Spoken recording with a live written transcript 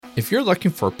If you're looking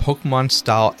for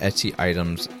Pokemon-style Etsy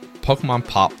items, Pokemon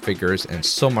pop figures, and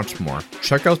so much more,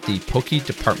 check out the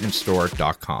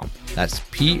PokeDepartmentStore.com. That's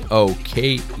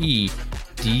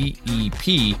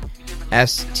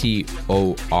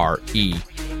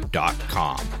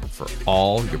PokeDepartmentStore.com for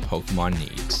all your Pokemon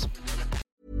needs.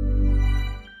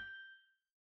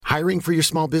 Hiring for your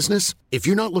small business? If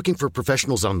you're not looking for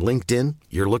professionals on LinkedIn,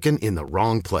 you're looking in the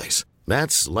wrong place.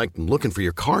 That's like looking for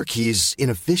your car keys in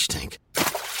a fish tank.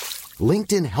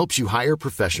 LinkedIn helps you hire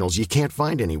professionals you can't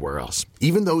find anywhere else,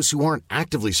 even those who aren't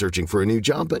actively searching for a new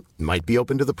job but might be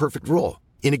open to the perfect role.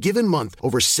 In a given month,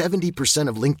 over 70%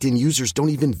 of LinkedIn users don't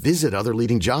even visit other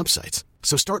leading job sites.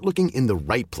 So start looking in the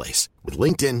right place. With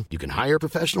LinkedIn, you can hire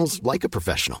professionals like a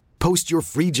professional. Post your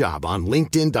free job on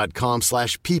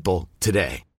linkedin.com/people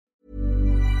today.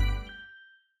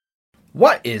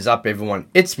 What is up, everyone?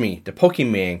 It's me, the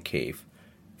Pokemon Cave.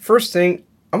 First thing,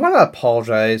 I want to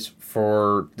apologize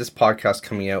for this podcast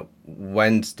coming out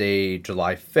Wednesday,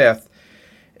 July 5th,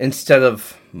 instead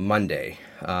of Monday.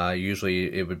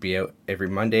 Usually it would be out every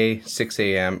Monday, 6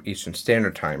 a.m. Eastern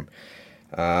Standard Time.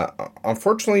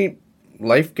 Unfortunately,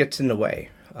 life gets in the way.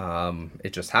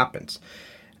 It just happens.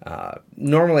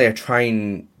 Normally I try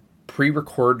and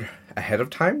pre-record ahead of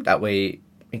time. That way,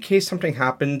 in case something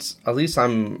happens, at least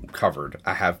I'm covered.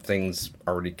 I have things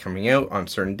already coming out on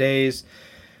certain days,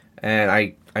 and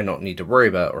I don't need to worry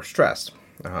about it or stress.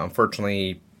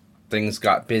 Unfortunately, things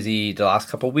got busy the last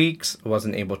couple weeks. I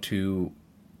wasn't able to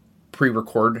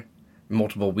pre-record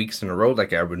multiple weeks in a row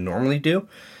like I would normally do.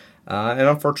 And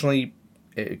unfortunately,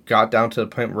 it got down to the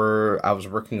point where I was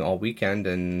working all weekend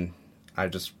and I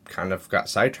just kind of got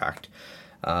sidetracked.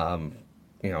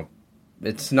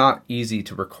 It's not easy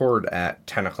to record at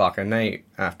 10 o'clock at night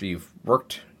after you've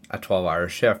worked a 12-hour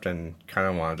shift and kind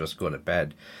of want to just go to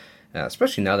bed.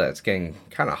 Especially now that it's getting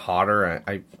kind of hotter.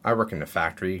 I work in a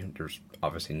factory. There's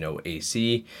obviously no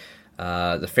AC.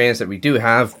 The fans that we do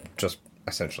have just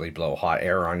essentially blow hot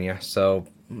air on you. So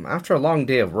after a long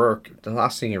day of work, the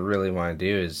last thing you really want to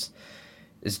do is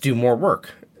do more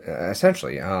work,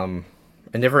 essentially. I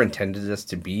never intended this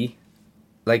to be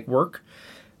like work.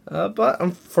 But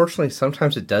unfortunately,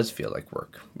 sometimes it does feel like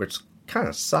work, which kind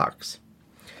of sucks.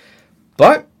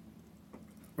 But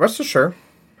rest assured,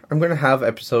 I'm going to have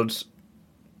episodes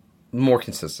more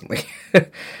consistently.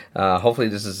 Hopefully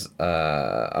this is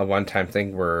a one-time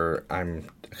thing where I'm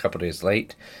a couple days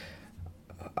late.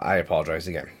 I apologize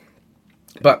again.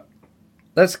 But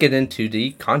let's get into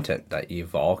the content that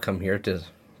you've all come here to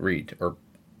read or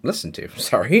listen to.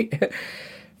 Sorry.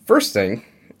 First thing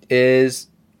is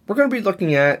we're going to be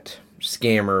looking at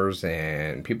scammers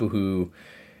and people who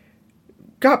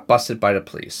got busted by the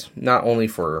police. Not only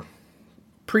for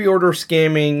pre-order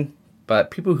scamming,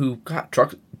 but people who got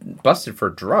busted for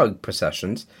drug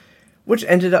possessions, which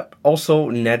ended up also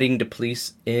netting the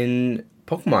police in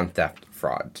Pokemon theft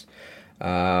frauds.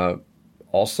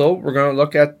 Also, we're going to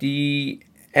look at the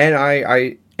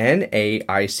NAIC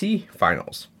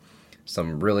finals.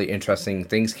 Some really interesting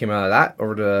things came out of that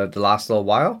over the last little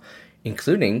while,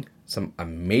 including some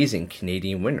amazing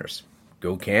Canadian winners.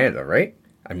 Go Canada, right?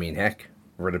 I mean, heck,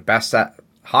 we're the best at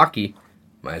hockey.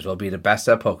 Might as well be the best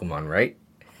at Pokemon, right?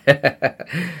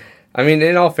 I mean,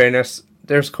 in all fairness,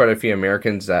 there's quite a few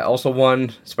Americans that also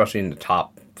won, especially in the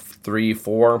top 3,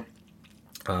 4.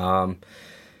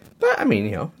 But, I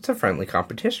mean, it's a friendly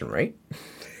competition, right?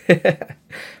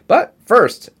 But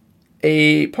first,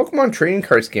 a Pokemon trading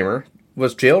card scammer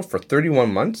was jailed for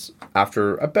 31 months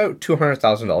after about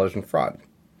 $200,000 in fraud.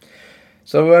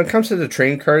 So when it comes to the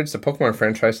trading cards, the Pokemon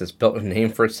franchise has built a name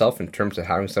for itself in terms of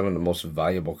having some of the most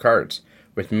valuable cards,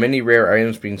 with many rare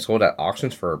items being sold at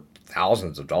auctions for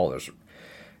thousands of dollars.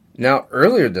 Now,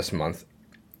 earlier this month,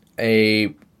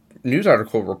 a news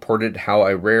article reported how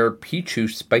a rare Pichu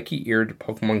spiky-eared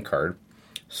Pokemon card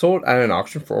sold at an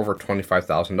auction for over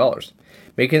 $25,000,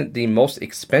 making it the most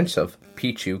expensive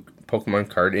Pichu Pokemon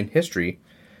card in history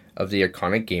of the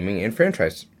iconic gaming and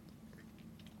franchise.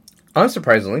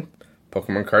 Unsurprisingly,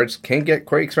 Pokemon cards can get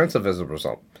quite expensive as a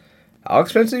result. How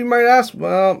expensive, you might ask?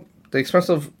 Well,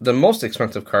 the most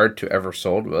expensive card to ever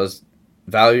sold was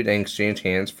valued and exchanged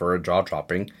hands for a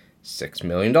jaw-dropping $6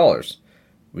 million.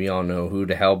 We all know who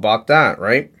the hell bought that,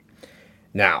 right?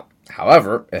 Now,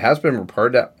 however, it has been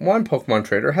reported that one Pokemon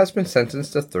trader has been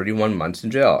sentenced to 31 months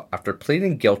in jail after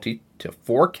pleading guilty to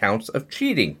 4 counts of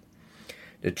cheating.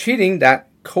 The cheating that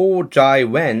Ko Jai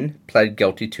Wen pled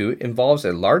guilty to involves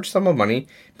a large sum of money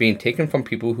being taken from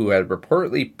people who had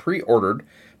reportedly pre-ordered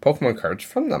Pokemon cards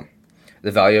from them. The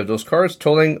value of those cards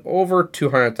totaling over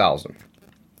 $200,000.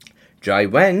 Jai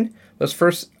Wen was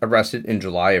first arrested in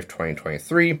July of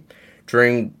 2023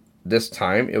 during This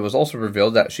time, it was also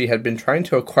revealed that she had been trying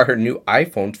to acquire new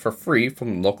iPhones for free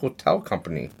from local tel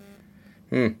company.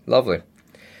 Lovely.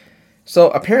 So,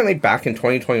 apparently back in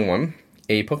 2021,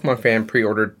 a Pokemon fan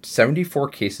pre-ordered 74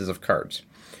 cases of cards,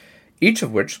 each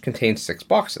of which contained 6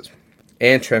 boxes,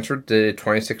 and transferred the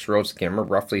 26-year-old scammer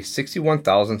roughly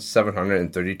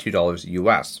 $61,732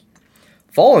 US.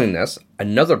 Following this,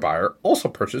 another buyer also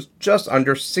purchased just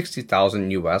under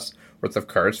 $60,000 US worth of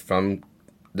cards from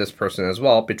this person as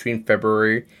well between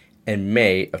February and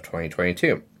May of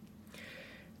 2022.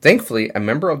 Thankfully, a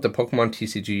member of the Pokemon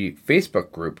TCG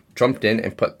Facebook group jumped in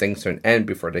and put things to an end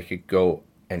before they could go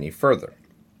any further.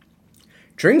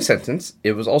 During sentence,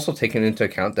 it was also taken into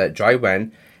account that Jai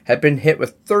Wen had been hit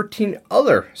with 13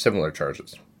 other similar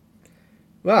charges.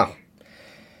 Wow.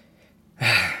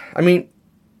 I mean,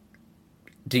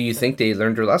 do you think they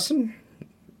learned their lesson?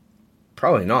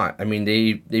 Probably not. I mean,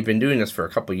 they've been doing this for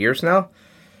a couple years now.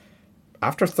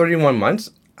 After 31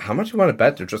 months, how much you want to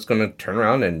bet they're just going to turn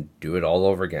around and do it all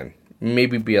over again?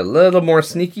 Maybe be a little more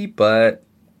sneaky, but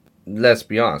let's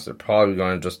be honest, they're probably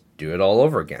going to just do it all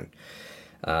over again.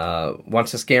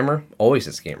 Once a scammer, always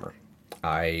a scammer.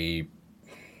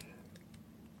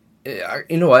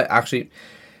 You know what, actually,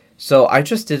 so I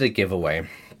just did a giveaway.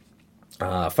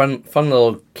 Fun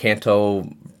little Kanto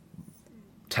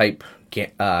type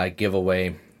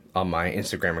giveaway on my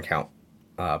Instagram account,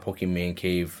 Pokemon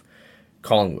Cave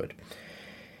Collingwood.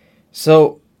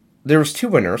 So there was 2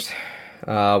 winners.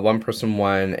 One person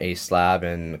won a slab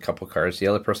and a couple cards. The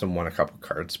other person won a couple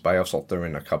cards, but I also threw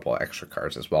in a couple extra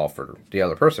cards as well for the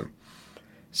other person.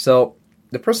 So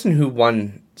the person who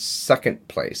won second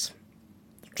place,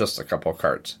 just a couple of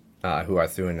cards, who I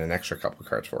threw in an extra couple of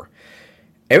cards for,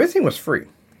 everything was free.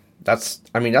 That's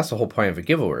the whole point of a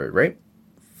giveaway, right?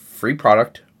 Free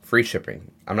product, free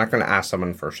shipping. I'm not going to ask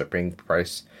someone for shipping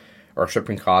price or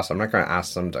shipping costs. I'm not going to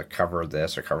ask them to cover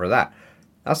this or cover that.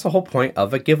 That's the whole point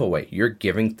of a giveaway. You're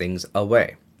giving things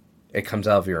away. It comes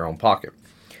out of your own pocket.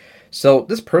 So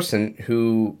this person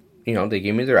who, they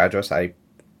gave me their address. I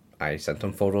sent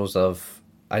them photos of,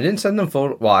 I sent them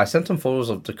photos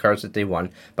of the cards that they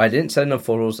won, but I didn't send them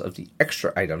photos of the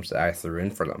extra items that I threw in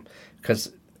for them,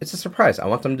 because it's a surprise. I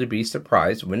want them to be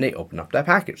surprised when they open up that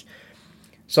package.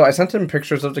 So I sent them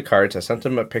pictures of the cards. I sent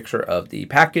them a picture of the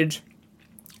package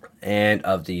and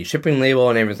of the shipping label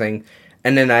and everything.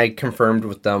 And then I confirmed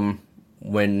with them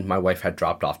when my wife had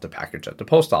dropped off the package at the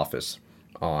post office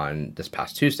on this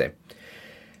past Tuesday.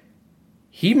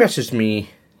 He messaged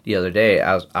me the other day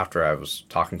after I was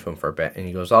talking to him for a bit, and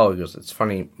he goes, it's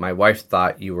funny, my wife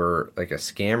thought you were like a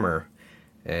scammer,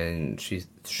 and she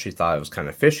thought it was kind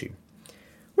of fishy,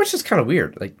 which is kind of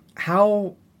weird. Like,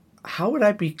 how would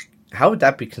that be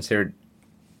considered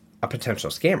a potential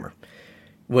scammer?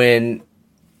 When,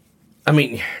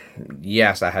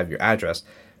 yes, I have your address,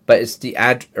 but it's the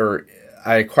I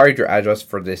acquired your address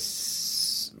for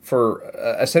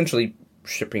essentially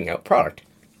shipping out product.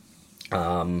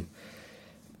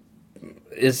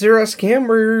 Is there a scam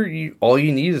where all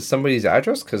you need is somebody's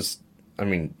address? Because,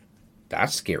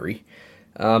 that's scary.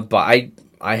 But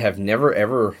I have never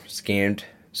ever scammed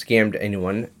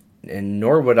anyone, and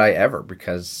nor would I ever,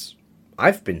 because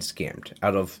I've been scammed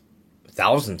out of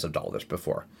thousands of dollars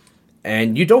before.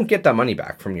 And you don't get that money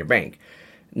back from your bank.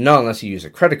 Not unless you use a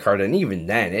credit card, and even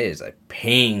then it is a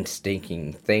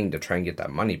painstaking thing to try and get that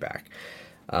money back.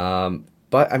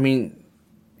 But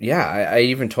I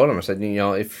even told him, I said,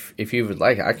 if you would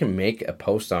like, I can make a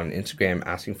post on Instagram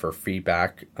asking for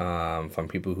feedback from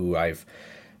people who I've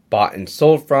bought and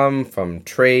sold from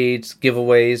trades,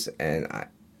 giveaways, and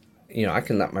I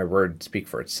can let my word speak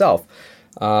for itself.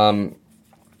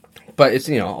 But it's,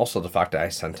 also the fact that I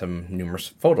sent him numerous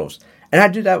photos. And I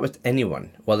do that with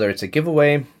anyone, whether it's a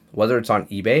giveaway, whether it's on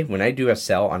eBay. When I do a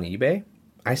sale on eBay,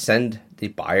 I send the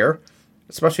buyer,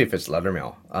 especially if it's letter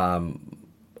mail,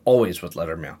 always with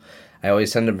letter mail, I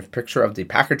always send them a picture of the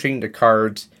packaging, the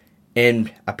cards,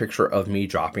 and a picture of me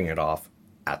dropping it off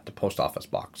at the post office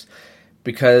box.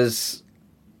 Because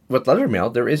with letter mail,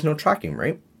 there is no tracking,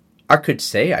 right? I could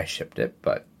say I shipped it,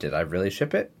 but did I really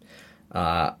ship it?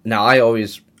 Now,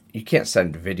 you can't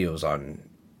send videos on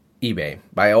eBay,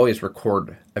 but I always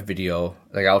record a video.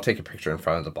 Like, I'll take a picture in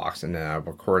front of the box, and then I'll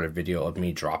record a video of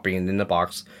me dropping it in the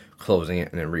box, closing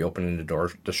it, and then reopening the door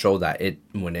to show that it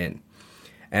went in.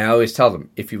 And I always tell them,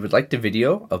 if you would like the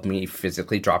video of me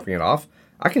physically dropping it off,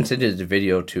 I can send you the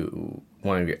video to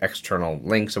one of your external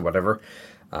links or whatever.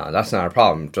 That's not a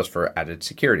problem, just for added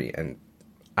security. And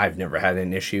I've never had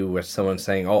an issue with someone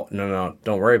saying, oh, no,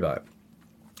 don't worry about it.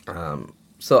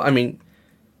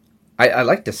 I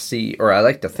like to see, or I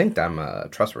like to think that I'm a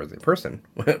trustworthy person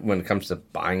when it comes to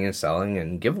buying and selling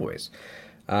and giveaways.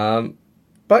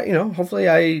 But, hopefully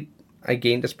I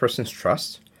gained this person's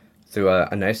trust through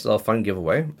a nice little fun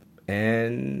giveaway.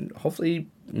 And hopefully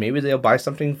maybe they'll buy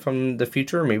something from the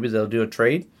future. Maybe they'll do a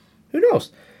trade. Who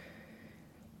knows?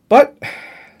 But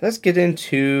let's get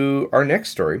into our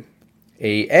next story.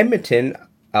 A Edmonton,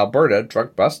 Alberta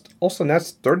drug bust also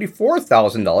nets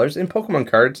 $34,000 in Pokemon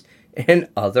cards and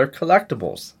other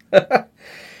collectibles.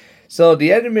 So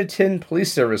the Edmonton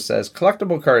Police Service says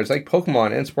collectible cards like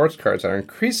Pokemon and sports cards are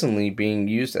increasingly being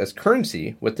used as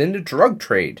currency within the drug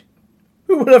trade.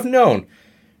 Who would have known?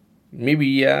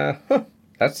 Maybe,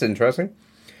 that's interesting.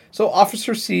 So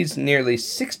officer seized nearly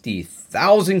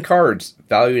 60,000 cards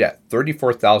valued at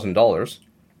 $34,000.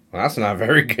 Well, that's not a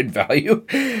very good value.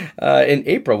 In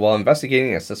April, while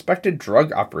investigating a suspected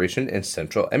drug operation in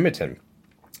central Edmonton,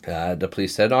 the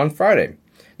police said on Friday.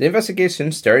 The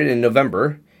investigation started in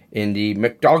November in the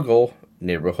McDougall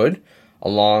neighborhood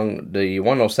along the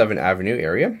 107 Avenue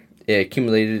area. It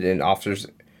culminated in officers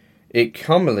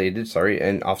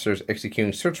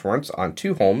executing search warrants on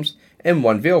 2 homes and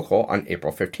 1 vehicle on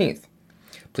April 15th.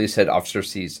 Police said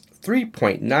officers seized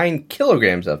 3.9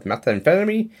 kilograms of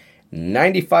methamphetamine,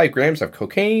 95 grams of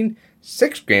cocaine,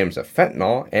 6 grams of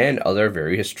fentanyl, and other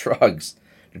various drugs.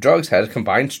 The drugs had a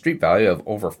combined street value of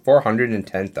over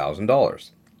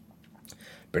 $410,000.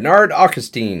 Bernard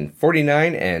Augustine,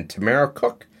 49, and Tamara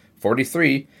Cook,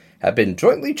 43, have been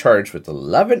jointly charged with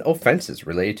 11 offenses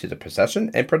related to the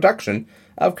possession and production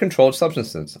of controlled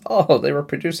substances. Oh, they were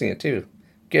producing it too.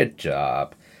 Good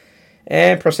job.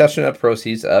 And possession of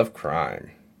proceeds of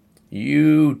crime.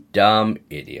 You dumb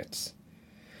idiots.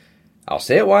 I'll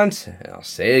say it once, and I'll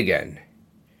say it again.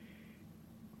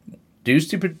 Do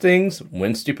stupid things,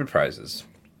 win stupid prizes.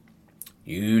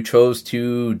 You chose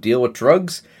to deal with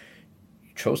drugs.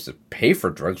 You chose to pay for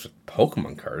drugs with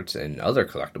Pokemon cards and other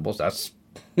collectibles. That's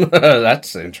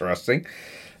that's interesting.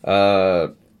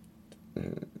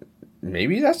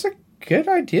 Maybe that's a good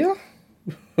idea.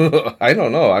 I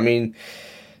don't know. I mean,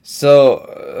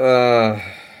 so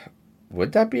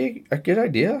would that be a good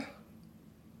idea?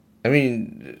 I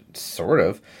mean, sort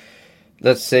of.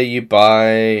 Let's say you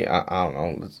buy, I don't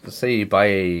know, let's say you buy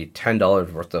a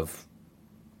 $10 worth of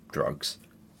drugs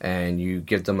and you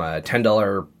give them a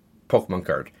 $10 Pokemon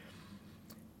card.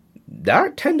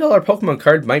 That $10 Pokemon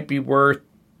card might be worth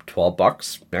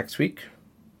 $12 next week,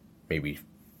 maybe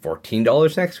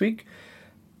 $14 next week,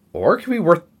 or it could be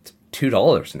worth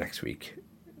 $2 next week.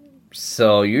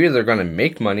 So you're either going to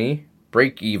make money,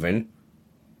 break even,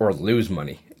 or lose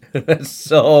money.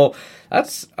 So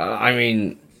that's,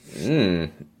 I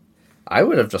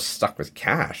would have just stuck with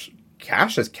cash.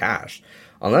 Cash is cash.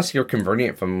 Unless you're converting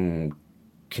it from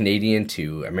Canadian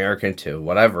to American to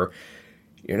whatever,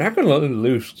 you're not going to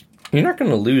lose. You're not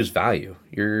going to lose value.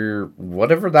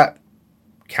 Whatever that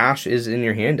cash is in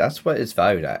your hand, that's what it's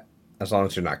valued at, as long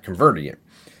as you're not converting it.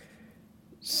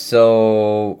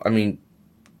 So, I mean,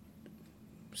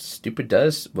 stupid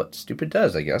does what stupid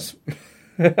does, I guess.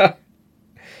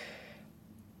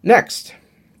 Next,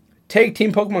 Tag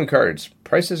Team Pokemon cards.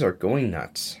 Prices are going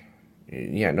nuts.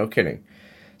 Yeah, no kidding.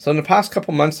 So in the past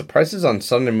couple months, the prices on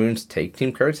Sun and Moon's Tag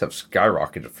Team cards have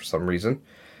skyrocketed for some reason.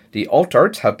 The alt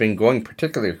arts have been going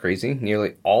particularly crazy.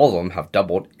 Nearly all of them have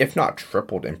doubled, if not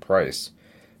tripled in price.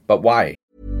 But why?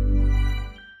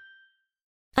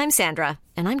 I'm Sandra,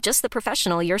 and I'm just the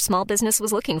professional your small business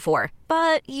was looking for.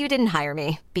 But you didn't hire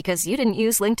me because you didn't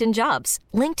use LinkedIn Jobs.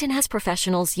 LinkedIn has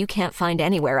professionals you can't find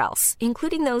anywhere else,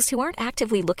 including those who aren't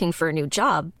actively looking for a new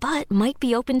job, but might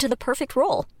be open to the perfect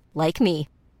role, like me.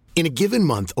 In a given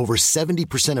month, over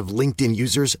 70% of LinkedIn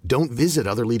users don't visit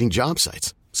other leading job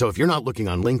sites. So if you're not looking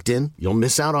on LinkedIn, you'll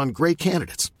miss out on great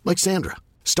candidates like Sandra.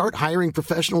 Start hiring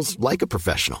professionals like a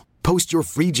professional. Post your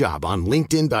free job on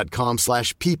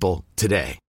linkedin.com/people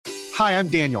today. Hi, I'm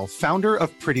Daniel, founder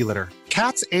of Pretty Litter.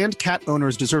 Cats and cat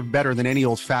owners deserve better than any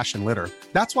old-fashioned litter.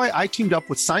 That's why I teamed up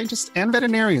with scientists and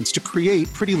veterinarians to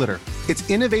create Pretty Litter. Its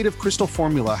innovative crystal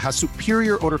formula has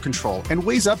superior odor control and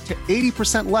weighs up to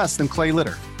 80% less than clay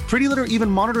litter. Pretty Litter even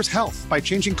monitors health by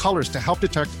changing colors to help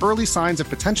detect early signs of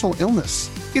potential illness.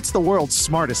 It's the world's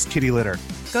smartest kitty litter.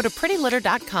 Go to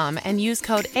prettylitter.com and use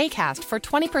code ACAST for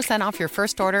 20% off your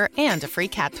first order and a free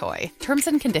cat toy. Terms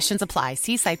and conditions apply.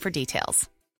 See site for details.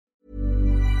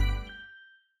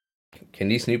 Can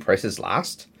these new prices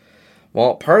last?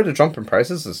 Well, part of the jump in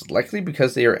prices is likely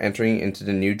because they are entering into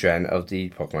the new gen of the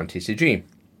Pokemon TCG.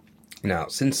 Now,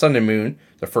 since Sun and Moon,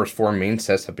 the first 4 main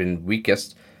sets have been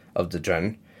weakest of the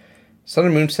gen, Sun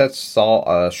and Moon sets saw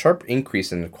a sharp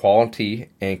increase in the quality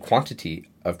and quantity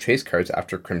of chase cards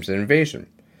after Crimson Invasion,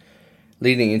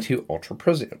 leading into Ultra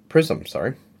Prism.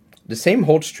 The same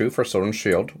holds true for Sword and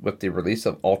Shield, with the release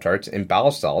of alt arts and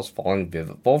battle styles following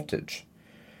Vivid Voltage.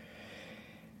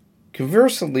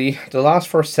 Conversely, the last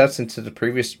 4 sets into the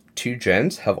previous 2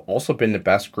 gens have also been the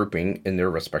best grouping in their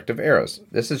respective eras.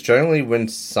 This is generally when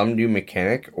some new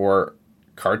mechanic or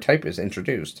card type is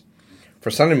introduced. For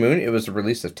Sun and Moon, it was the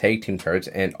release of tag team cards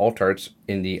and alt arts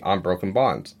in the Unbroken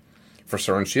Bonds. For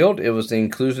Sword and Shield, it was the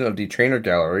inclusion of the Trainer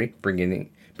Gallery beginning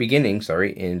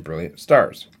in Brilliant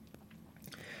Stars.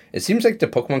 It seems like the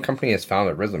Pokemon Company has found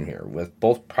a rhythm here, with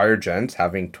both prior gens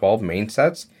having 12 main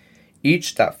sets,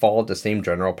 each that followed the same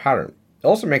general pattern. It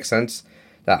also makes sense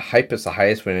that hype is the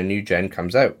highest when a new gen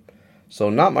comes out,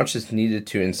 so not much is needed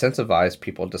to incentivize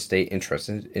people to stay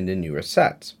interested in the newer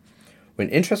sets. When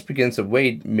interest begins to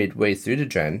wane midway through the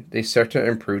gen, they start to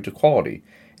improve the quality,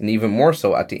 and even more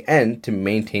so at the end to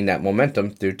maintain that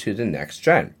momentum through to the next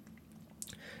gen.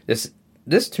 This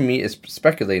to me is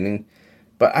speculating,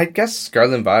 but I guess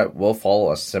Scarlet and Violet will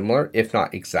follow a similar, if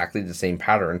not exactly the same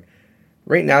pattern.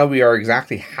 Right now we are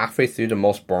exactly halfway through the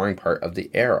most boring part of the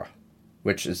era,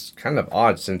 which is kind of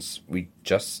odd since we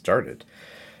just started.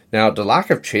 Now, the lack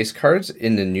of chase cards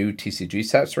in the new TCG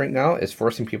sets right now is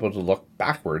forcing people to look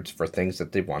backwards for things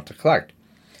that they want to collect.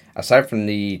 Aside from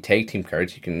the tag team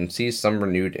cards, you can see some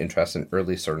renewed interest in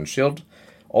early Sword and Shield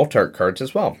alt art cards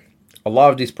as well. A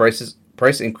lot of these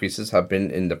price increases have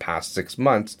been in the past 6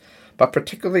 months, but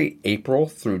particularly April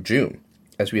through June,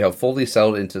 as we have fully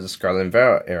settled into the Scarlet and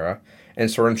Violet era, and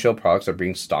Sword and Shield products are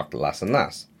being stocked less and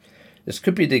less. This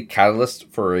could be the catalyst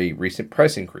for a recent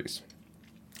price increase.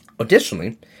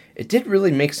 Additionally, it did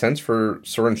really make sense for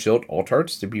Sword and Shield alt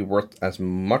arts to be worth as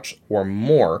much or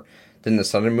more than the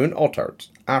Sun and Moon alt arts.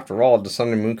 After all, the Sun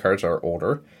and Moon cards are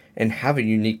older and have a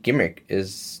unique gimmick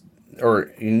that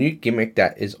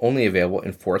is only available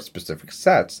in 4 specific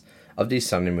sets of the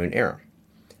Sun and Moon era.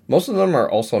 Most of them are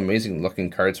also amazing looking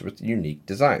cards with unique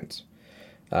designs.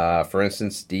 For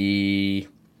instance, the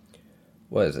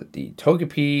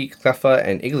Togepi, Cleffa,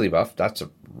 and Igglybuff, that's a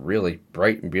really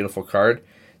bright and beautiful card.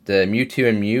 The Mewtwo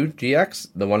and Mew GX,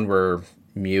 the one where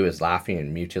Mew is laughing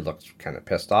and Mewtwo looks kind of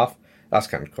pissed off, that's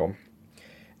kind of cool.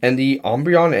 And the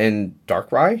Umbreon and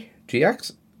Darkrai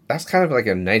GX, that's kind of like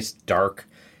a nice dark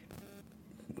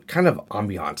kind of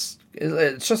ambiance.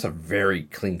 It's just a very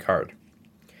clean card.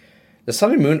 The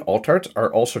Sun and Moon alt arts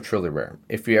are also truly rare.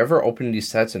 If you ever open these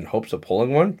sets in hopes of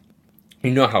pulling one,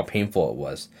 you know how painful it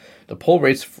was. The pull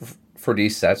rates for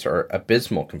these sets are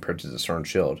abysmal compared to the Sword and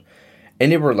Shield,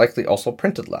 and they were likely also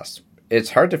printed less. It's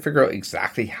hard to figure out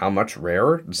exactly how much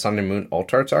rarer the Sun and Moon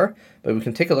alt arts are, but we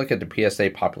can take a look at the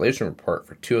PSA population report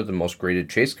for 2 of the most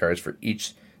graded chase cards for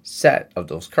each set of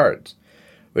those cards,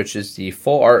 which is the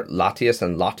full art Latias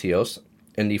and Latios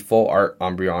and the full art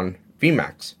Umbreon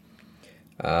VMAX.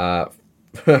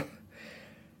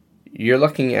 You're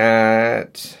looking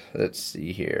at, let's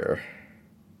see here.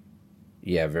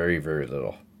 Yeah, very, very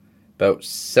little. About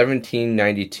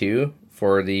 1792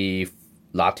 for the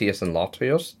Latias and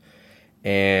Latios,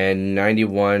 and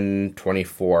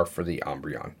 9124 for the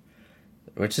Umbreon,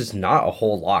 which is not a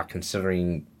whole lot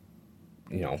considering,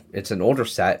 it's an older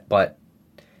set, but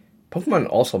Pokemon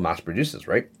also mass produces,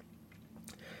 right?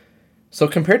 So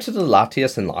compared to the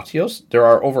Latias and Latios, there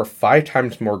are over 5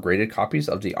 times more graded copies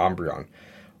of the Umbreon,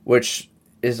 which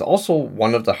is also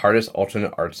one of the hardest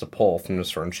alternate arts to pull from the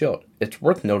Sword and Shield. It's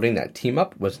worth noting that Team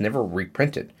Up was never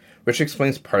reprinted, which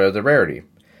explains part of the rarity.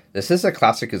 This is a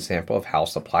classic example of how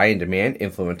supply and demand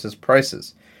influences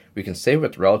prices. We can say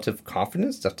with relative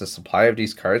confidence that the supply of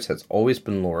these cards has always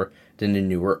been lower than the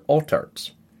newer alt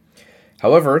arts.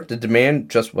 However, the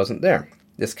demand just wasn't there.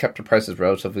 This kept the prices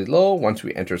relatively low once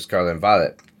we entered Scarlet and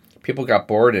Violet. People got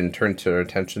bored and turned their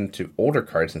attention to older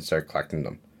cards and started collecting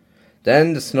them.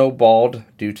 Then the snowballed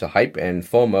due to hype and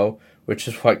FOMO, which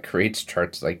is what creates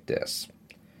charts like this.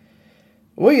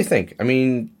 What do you think? I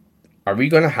mean, are we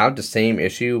going to have the same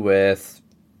issue with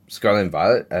Scarlet and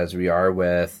Violet as we are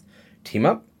with Team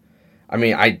Up? I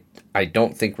mean, I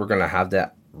don't think we're going to have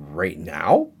that right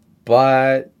now,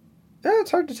 but it's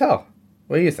hard to tell.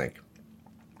 What do you think?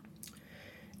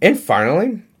 And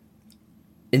finally,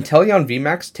 Inteleon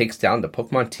VMAX takes down the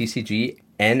Pokemon TCG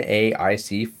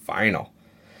NAIC Final.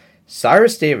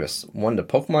 Cyrus Davis won the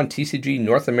Pokemon TCG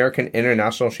North American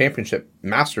International Championship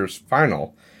Masters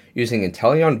Final using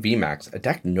Inteleon VMAX, a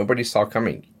deck nobody saw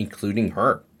coming, including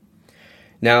her.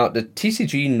 Now, the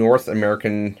TCG North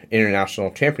American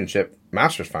International Championship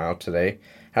Masters Final today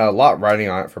had a lot riding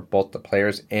on it for both the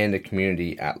players and the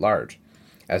community at large.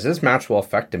 as this match will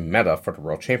affect the meta for the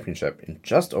World Championship in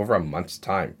just over a month's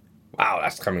time. Wow,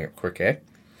 that's coming up quick, eh?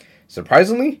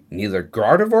 Surprisingly, neither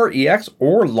Gardevoir EX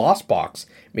or Lost Box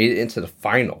made it into the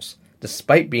finals,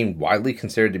 despite being widely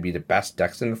considered to be the best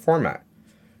decks in the format.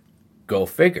 Go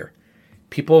figure.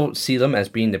 People see them as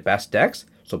being the best decks,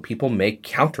 so people make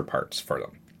counterparts for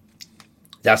them.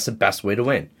 That's the best way to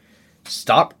win.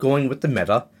 Stop going with the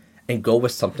meta and go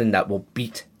with something that will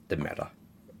beat the meta.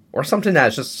 Or something that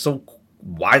is just so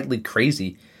widely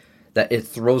crazy that it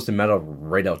throws the meta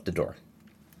right out the door.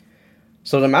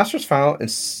 So the Masters final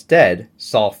instead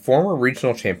saw former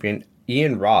regional champion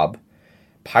Ian Robb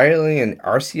piloting an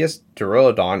Arceus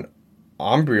Duraludon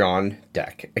Umbreon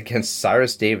deck against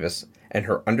Cyrus Davis and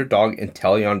her underdog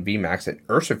Inteleon VMAX and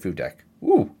Urshifu deck.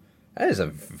 Ooh, that is a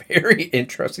very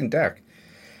interesting deck.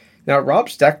 Now,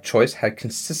 Robb's deck choice had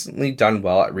consistently done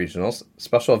well at regionals,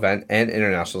 special event, and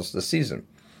internationals this season.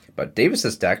 But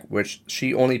Davis's deck, which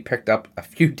she only picked up a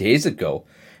few days ago,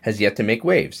 has yet to make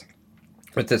waves,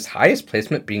 with its highest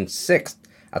placement being 6th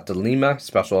at the Lima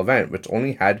special event, which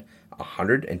only had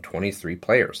 123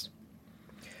 players.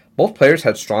 Both players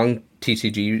had strong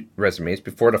TCG resumes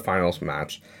before the finals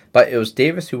match, but it was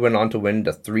Davis who went on to win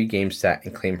the 3-game set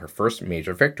and claim her first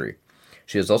major victory.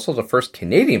 She is also the first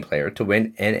Canadian player to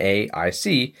win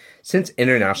NAIC since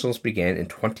internationals began in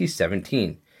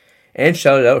 2017, and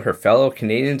shouted out her fellow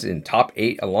Canadians in top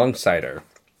 8 alongside her.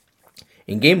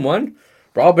 In Game 1,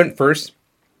 Rob went first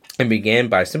and began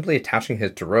by simply attaching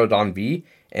his Duraludon V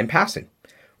and passing,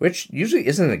 which usually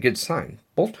isn't a good sign.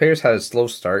 Both players had a slow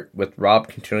start, with Rob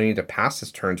continuing to pass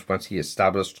his turns once he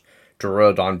established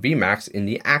Duraludon VMAX in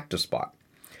the active spot.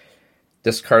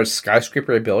 This card's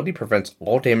Skyscraper ability prevents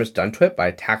all damage done to it by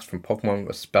attacks from Pokemon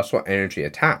with special energy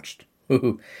attached.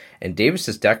 And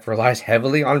Davis's deck relies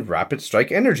heavily on Rapid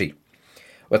Strike energy.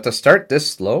 With the start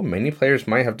this slow, many players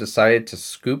might have decided to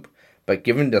scoop, but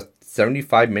given the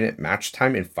 75-minute match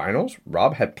time in finals,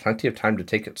 Rob had plenty of time to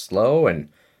take it slow and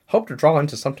hope to draw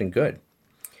into something good.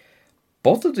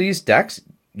 Both of these decks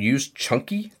use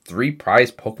chunky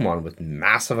 3-prize Pokemon with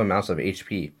massive amounts of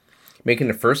HP, making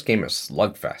the first game a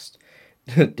slugfest.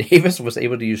 Davis was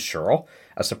able to use Cheryl,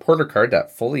 a supporter card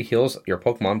that fully heals your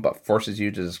Pokemon but forces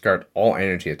you to discard all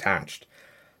energy attached.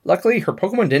 Luckily, her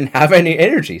Pokemon didn't have any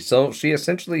energy, so she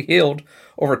essentially healed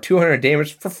over 200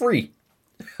 damage for free.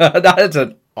 That is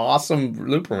an awesome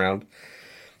loop around.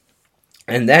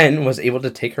 And then was able to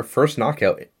take her first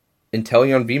knockout.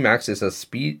 Inteleon VMAX is a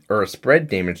speed or a spread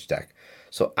damage deck,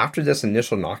 so after this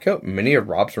initial knockout, many of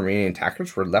Rob's remaining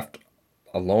attackers were left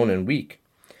alone and weak.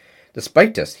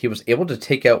 Despite this, he was able to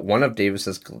take out one of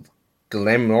Davis's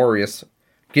Ginmorious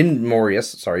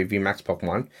VMAX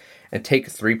Pokemon and take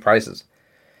 3 prizes.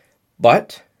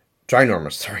 But,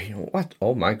 what?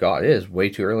 Oh my god, it is way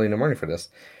too early in the morning for this.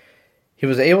 He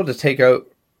was able to take out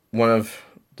one of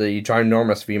the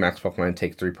Ginormous VMAX Pokemon and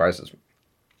take 3 prizes.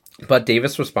 But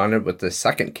Davis responded with the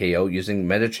second KO using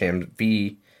Metacham's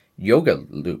V Yoga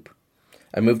Loop,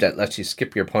 a move that lets you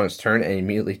skip your opponent's turn and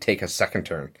immediately take a second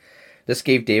turn. This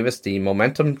gave Davis the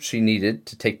momentum she needed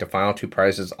to take the final 2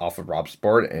 prizes off of Rob's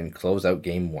board and close out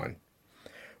Game 1.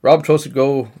 Rob chose to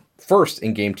go first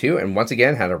in Game 2 and once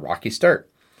again had a rocky start,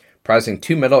 prizing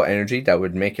 2 metal energy that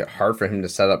would make it hard for him to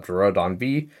set up Duraludon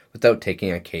V without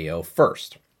taking a KO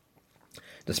first.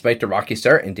 Despite the rocky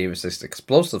start and Davis's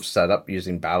explosive setup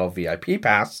using Battle VIP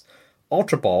Pass,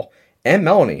 Ultra Ball, and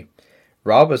Melanie,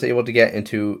 Rob was able to get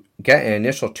an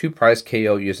initial 2-prize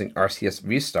KO using Arceus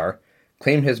V-Star,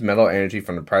 claim his metal energy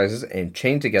from the prizes, and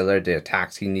chain together the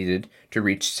attacks he needed to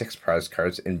reach 6 prize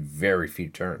cards in very few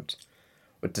turns.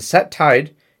 With the set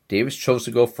tied, Davis chose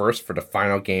to go first for the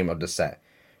final game of the set.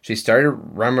 She started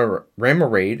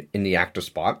Remoraid in the active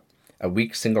spot, a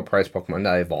weak single prize Pokemon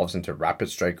that evolves into Rapid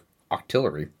Strike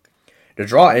Octillery. The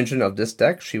draw engine of this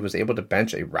deck, she was able to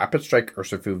bench a Rapid Strike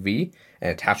Urshifu V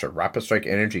and attach a Rapid Strike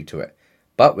energy to it.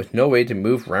 But with no way to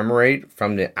move Remoraid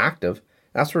from the active,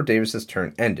 that's where Davis's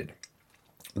turn ended.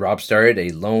 Rob started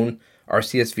a lone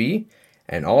Arceus V,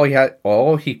 and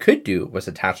all he could do was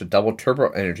attach a double Turbo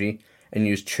Energy and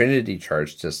use Trinity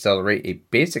Charge to accelerate a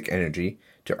basic energy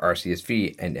to Arceus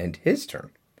V and end his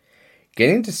turn.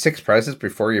 Getting to 6 prizes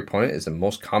before your opponent is the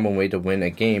most common way to win a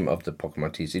game of the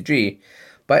Pokemon TCG,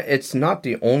 but it's not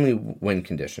the only win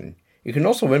condition. You can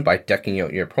also win by decking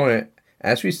out your opponent,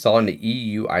 as we saw in the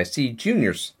EUIC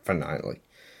Juniors finale.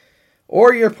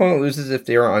 Or your opponent loses if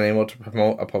they are unable to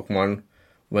promote a Pokemon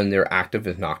when their active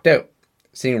is knocked out.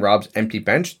 Seeing Rob's empty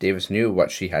bench, Davis knew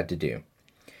what she had to do.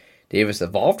 Davis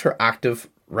evolved her active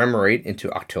Remoraid into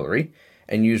Octillery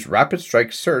and used Rapid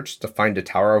Strike Search to find the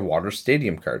Tower of Water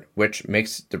Stadium card, which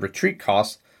makes the retreat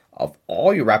cost of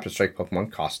all your Rapid Strike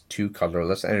Pokemon cost 2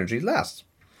 colorless energy less.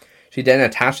 She then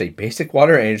attached a basic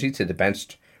water energy to the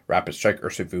benched Rapid Strike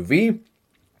Urshifu V,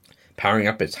 powering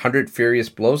up its 100 Furious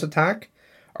Blows attack.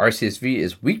 Arceus V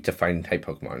is weak to fighting type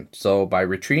Pokemon, so by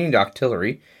retreating the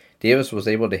Octillery, Davis was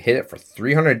able to hit it for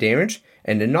 300 damage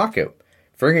and a knockout.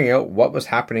 Figuring out what was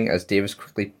happening as Davis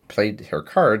quickly played her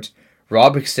cards,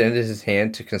 Rob extended his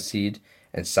hand to concede,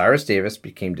 and Cyrus Davis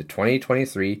became the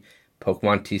 2023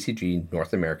 Pokemon TCG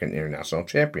North American International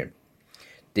Champion.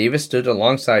 Davis stood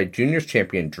alongside Juniors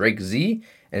Champion Drake Z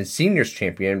and Seniors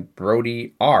Champion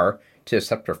Brody R to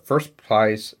accept her first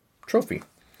prize trophy.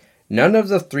 None of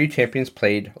the 3 champions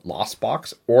played Lost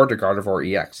Box or the Gardevoir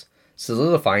EX,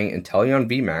 solidifying Inteleon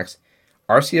VMAX,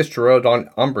 Arceus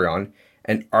Duraludon Umbreon,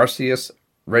 and Arceus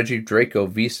Regidraco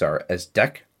V-Star as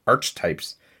deck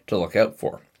archetypes to look out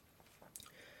for.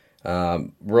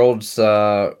 Worlds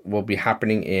will be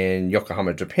happening in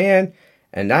Yokohama, Japan,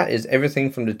 and that is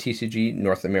everything from the TCG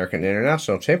North American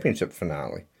International Championship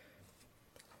finale.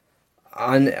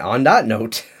 On that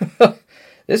note,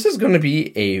 this is going to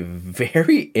be a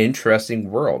very interesting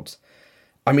Worlds.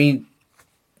 I mean,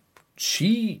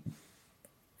 she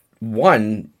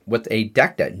won with a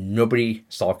deck that nobody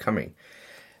saw coming.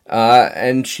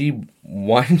 And she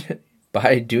won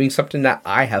by doing something that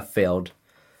I have failed.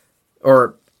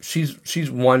 Or she's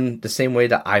won the same way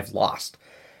that I've lost.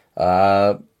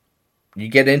 You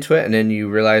get into it and then you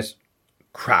realize,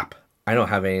 crap, I don't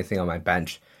have anything on my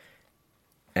bench.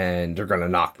 And they're going to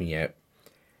knock me out.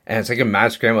 And it's like a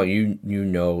mad scramble. You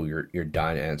know you're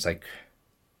done. And it's like,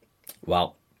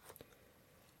 well,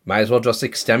 might as well just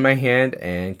extend my hand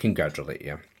and congratulate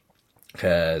you.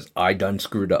 Because I done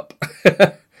screwed up.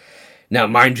 Now,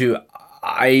 mind you,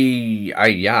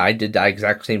 I did that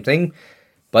exact same thing.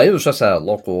 But it was just a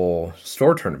local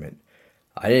store tournament.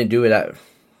 I didn't do it at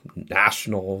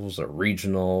nationals or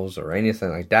regionals or anything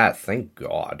like that. Thank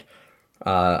God.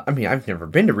 I mean, I've never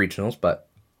been to regionals, but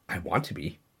I want to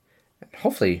be.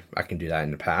 Hopefully, I can do that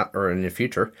in the past or in the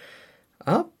future.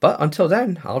 But until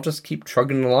then, I'll just keep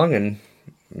trugging along and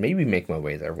maybe make my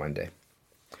way there one day.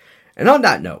 And on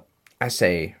that note, I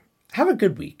say, have a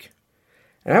good week.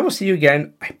 And I will see you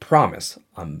again, I promise,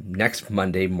 on next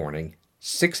Monday morning,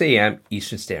 6 a.m.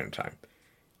 Eastern Standard Time.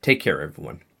 Take care,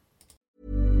 everyone.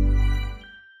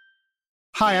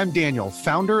 Hi, I'm Daniel,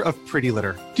 founder of Pretty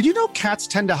Litter. Did you know cats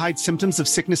tend to hide symptoms of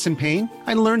sickness and pain?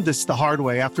 I learned this the hard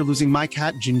way after losing my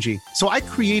cat, Gingy. So I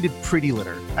created Pretty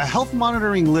Litter, a health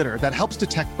monitoring litter that helps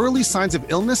detect early signs of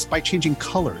illness by changing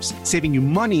colors, saving you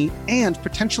money and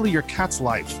potentially your cat's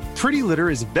life. Pretty Litter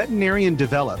is veterinarian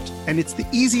developed, and it's the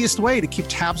easiest way to keep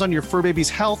tabs on your fur baby's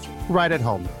health right at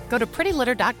home. Go to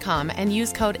prettylitter.com and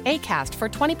use code ACAST for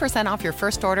 20% off your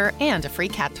first order and a free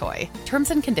cat toy.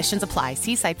 Terms and conditions apply.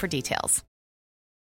 See site for details.